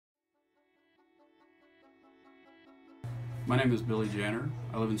My name is Billy Janner.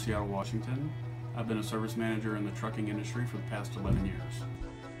 I live in Seattle, Washington. I've been a service manager in the trucking industry for the past 11 years.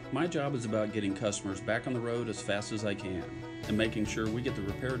 My job is about getting customers back on the road as fast as I can and making sure we get the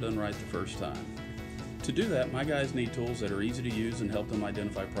repair done right the first time. To do that, my guys need tools that are easy to use and help them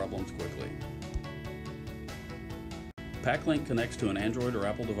identify problems quickly. PACLink connects to an Android or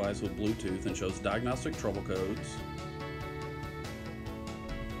Apple device with Bluetooth and shows diagnostic trouble codes,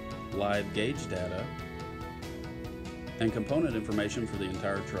 live gauge data, and component information for the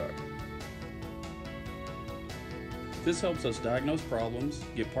entire truck. This helps us diagnose problems,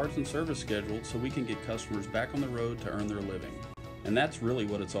 get parts and service scheduled so we can get customers back on the road to earn their living. And that's really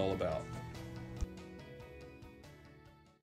what it's all about.